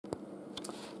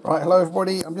Right, hello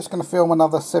everybody. I'm just going to film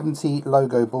another 70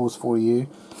 logo balls for you.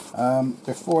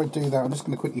 Before I do that, I'm just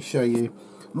going to quickly show you.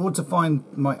 In order to find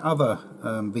my other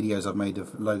videos I've made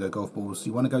of logo golf balls,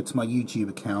 you want to go to my YouTube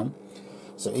account.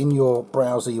 So in your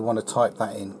browser, you want to type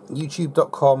that in,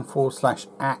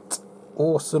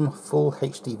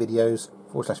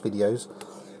 youtube.com/@awesomefullhdvideos/videos.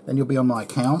 Then you'll be on my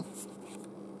account.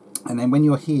 And then when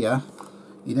you're here,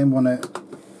 you then want to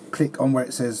click on where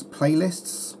it says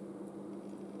playlists.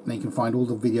 Then you can find all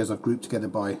the videos I've grouped together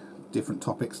by different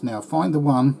topics. Now find the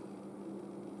one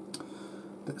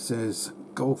that says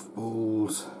golf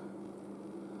balls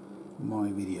my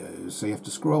videos. So you have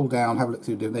to scroll down, have a look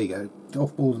through, there you go,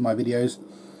 golf balls my videos.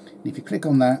 And if you click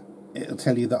on that, it'll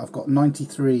tell you that I've got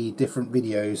 93 different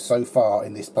videos so far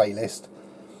in this playlist.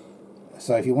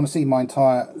 So if you want to see my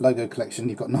entire logo collection,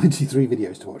 you've got 93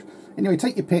 videos to watch. Anyway,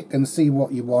 take your pick and see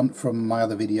what you want from my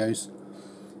other videos.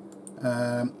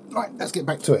 Right, let's get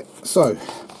back to it. So,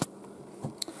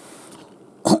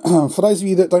 for those of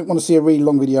you that don't want to see a really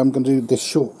long video, I'm going to do this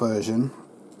short version.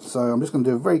 So I'm just going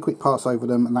to do a very quick pass over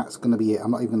them, and that's going to be it.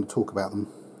 I'm not even going to talk about them.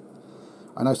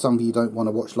 I know some of you don't want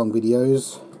to watch long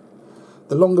videos.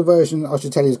 The longer version, I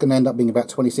should tell you, is going to end up being about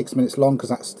 26 minutes long, because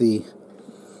that's the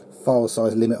file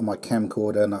size limit on my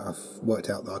camcorder, and I've worked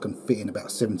out that I can fit in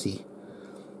about 70,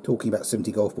 talking about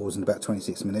 70 golf balls in about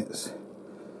 26 minutes.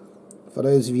 For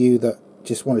those of you that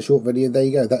just want a short video, there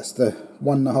you go. That's the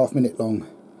 1.5 minute long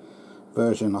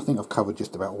version. I think I've covered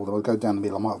just about all of them. I'll go down the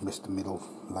middle. I might have missed the middle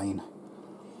lane.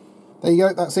 There you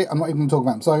go. That's it. I'm not even going to talk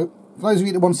about them. So, for those of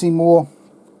you that want to see more,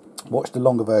 watch the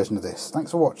longer version of this.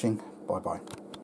 Thanks for watching. Bye bye.